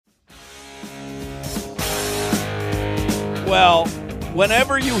Well,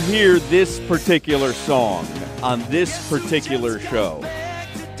 whenever you hear this particular song on this particular show,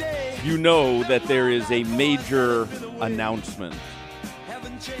 you know that there is a major announcement.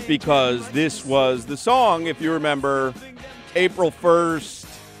 Because this was the song, if you remember, April 1st.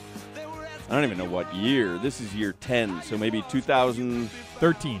 I don't even know what year. This is year 10, so maybe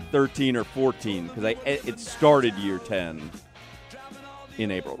 2013 or 14, because it started year 10 in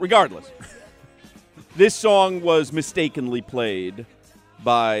April. Regardless. This song was mistakenly played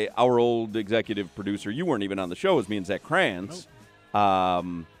by our old executive producer. You weren't even on the show. It was me and Zach Krantz.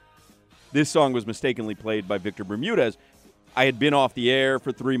 Nope. This song was mistakenly played by Victor Bermudez. I had been off the air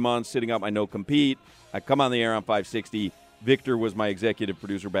for 3 months, sitting out my no-compete. I come on the air on 560. Victor was my executive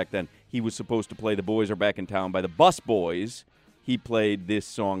producer back then. He was supposed to play The Boys Are Back in Town by the Bus Boys. He played this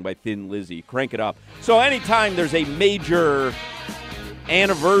song by Thin Lizzy. Crank it up. So anytime there's a major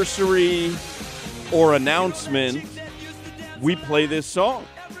anniversary or announcement, we play this song.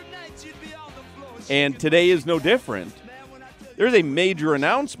 And today is no different. There's a major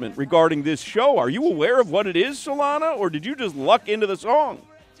announcement regarding this show. Are you aware of what it is, Solana, or did you just luck into the song?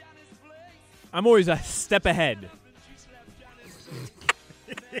 I'm always a step ahead.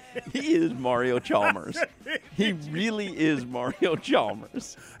 He is Mario Chalmers. He really is Mario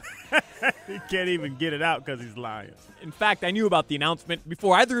Chalmers. He can't even get it out because he's lying. In fact, I knew about the announcement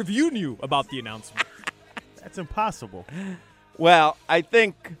before either of you knew about the announcement. That's impossible. Well, I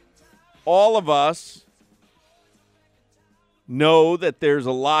think all of us know that there's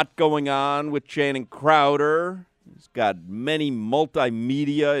a lot going on with Channing Crowder. He's got many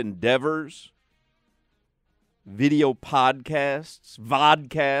multimedia endeavors, video podcasts,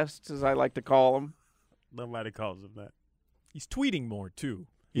 vodcasts, as I like to call them. Nobody calls him that. He's tweeting more, too.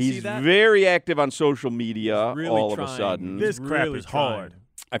 You He's see that? very active on social media really all trying. of a sudden. This crap really is hard.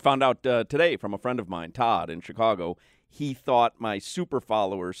 I found out today from a friend of mine, Todd, in Chicago. He thought my super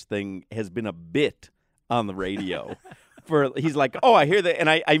followers thing has been a bit on the radio. He's like, oh, I hear that. And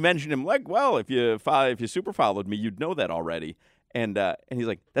I mentioned him like, well, if you super followed me, you'd know that already. And he's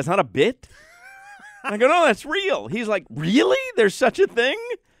like, that's not a bit? I go, no, that's real. He's like, really? There's such a thing?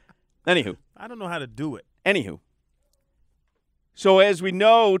 Anywho. I don't know how to do it. Anywho. So as we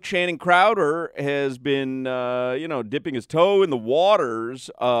know, Channing Crowder has been, dipping his toe in the waters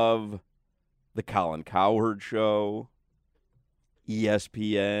of the Colin Cowherd Show,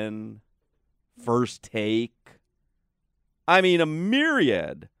 ESPN, First Take. I mean, a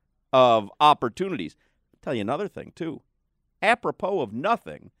myriad of opportunities. I'll tell you another thing, too. Apropos of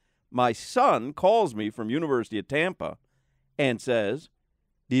nothing, my son calls me from University of Tampa and says,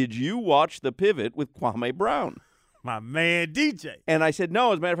 did you watch The Pivot with Kwame Brown? My man, DJ. And I said,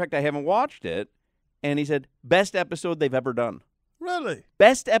 no, as a matter of fact, I haven't watched it. And he said, best episode they've ever done. Really?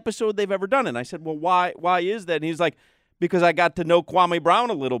 Best episode they've ever done. And I said, well, why is that? And he's like, because I got to know Kwame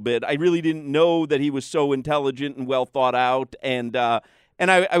Brown a little bit. I really didn't know that he was so intelligent and well thought out. And now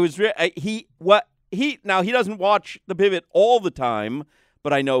he doesn't watch The Pivot all the time,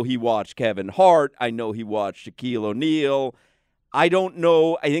 but I know he watched Kevin Hart. I know he watched Shaquille O'Neal. I don't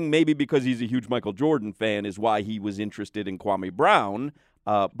know. I think maybe because he's a huge Michael Jordan fan is why he was interested in Kwame Brown.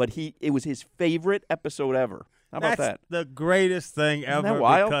 But it was his favorite episode ever. How about that? That's the greatest thing ever. Isn't that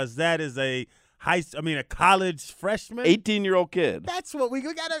wild? Because that is a college freshman. 18-year-old kid. That's what we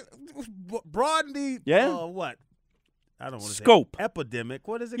got to broaden the what? I don't want to scope. Say epidemic.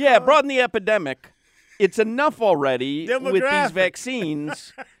 What is it? Yeah, called? broaden the epidemic. It's enough already with these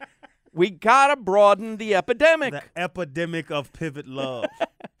vaccines. We got to broaden the epidemic. The epidemic of pivot love.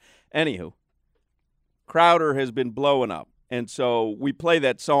 Anywho, Crowder has been blowing up, and so we play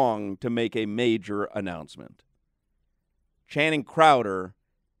that song to make a major announcement. Channing Crowder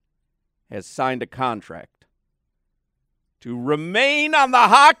has signed a contract to remain on the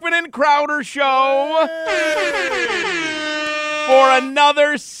Hochman and Crowder Show for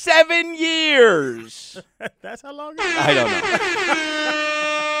another 7 years. That's how long? I don't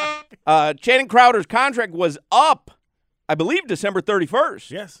know. Channing Crowder's contract was up, I believe, December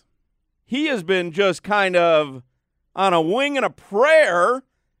 31st. Yes. He has been just kind of on a wing and a prayer,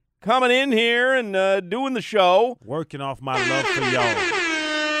 coming in here and doing the show. Working off my love for y'all.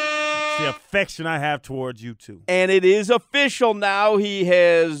 It's the affection I have towards you two. And it is official now. He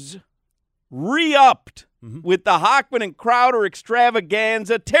has re-upped with the Hochman and Crowder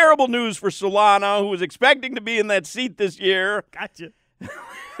extravaganza. Terrible news for Solana, who was expecting to be in that seat this year. Gotcha.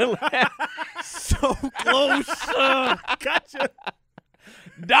 So close. Gotcha.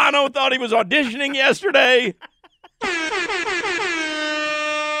 Dono thought he was auditioning yesterday.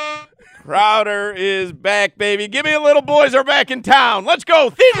 Crowder is back, baby. Give me a little boys are back in town. Let's go.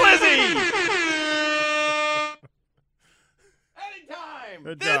 Thin Lizzy. Anytime.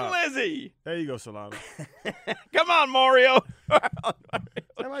 Good Thin job. Lizzy. There you go, Solana. Come on, Mario.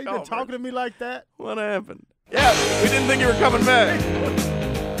 Why you been talking to me like that? What happened? Yeah, we didn't think you were coming back.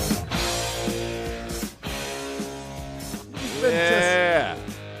 Yeah.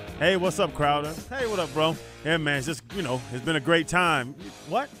 Hey, what's up, Crowder? Hey, what up, bro? Yeah, man, it's just, it's been a great time.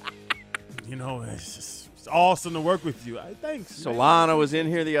 What? It's awesome to work with you. Thanks. Solana was in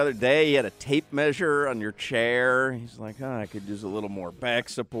here the other day. He had a tape measure on your chair. He's like, I could use a little more back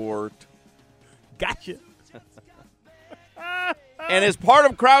support. Gotcha. And as part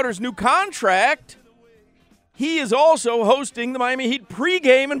of Crowder's new contract, he is also hosting the Miami Heat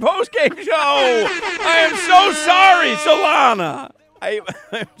pregame and postgame show. I am so sorry, Solana.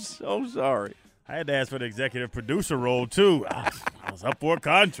 I'm so sorry. I had to ask for the executive producer role, too. I was up for a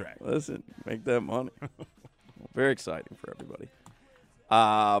contract. Listen, make that money. Very exciting for everybody.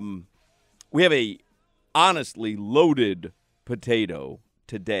 We have a honestly loaded potato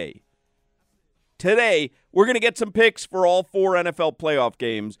today. Today, we're going to get some picks for all 4 NFL playoff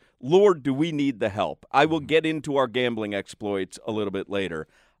games. Lord, do we need the help. I will get into our gambling exploits a little bit later.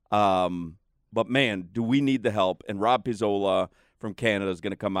 But, man, do we need the help. And Rob Pizzola from Canada is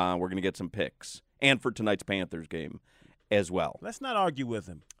going to come on. We're going to get some picks. And for tonight's Panthers game as well. Let's not argue with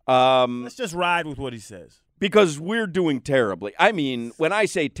him. Let's just ride with what he says. Because we're doing terribly. I mean, when I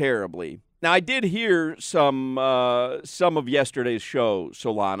say terribly, now I did hear some of yesterday's show,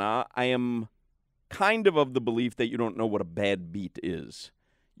 Solana. I am kind of the belief that you don't know what a bad beat is.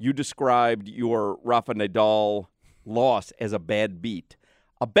 You described your Rafa Nadal loss as a bad beat.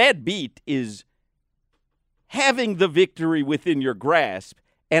 A bad beat is having the victory within your grasp,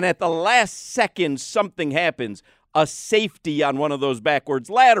 and at the last second something happens, a safety on one of those backwards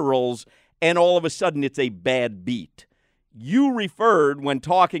laterals, and all of a sudden it's a bad beat. You referred, when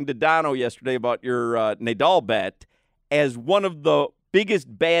talking to Dono yesterday about your Nadal bet, as one of the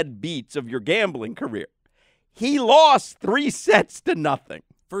biggest bad beats of your gambling career. He lost 3 sets to nothing.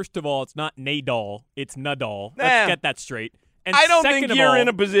 First of all, it's not Nadal, it's Nadal. Nah. Let's get that straight. And I don't second think of you're all, in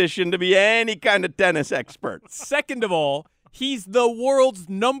a position to be any kind of tennis expert. Second of all, he's the world's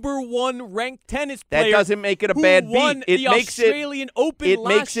 #1 ranked tennis player. That doesn't make it a who bad won beat. the Australian Open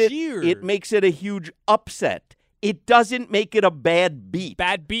last year. It makes it a huge upset. It doesn't make it a bad beat.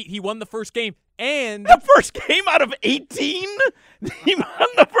 Bad beat. He won the first game. And The first game out of 18? He won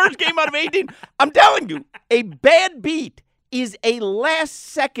the first game out of 18. I'm telling you, a bad beat is a last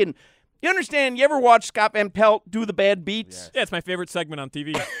second. You understand? You ever watch Scott Van Pelt do the bad beats? yeah, it's my favorite segment on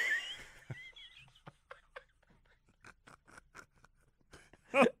TV.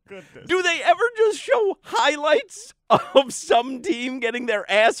 Goodness. Do they ever just show highlights of some team getting their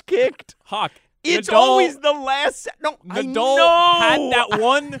ass kicked? Hawk. It's Nadal- always the last. No, I Nadal know. had that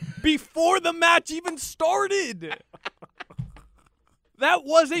one before the match even started. That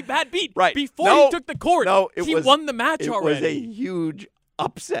was a bad beat. Right. Before No, he took the court, no, he won the match It already. was a huge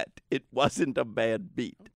upset. It wasn't a bad beat.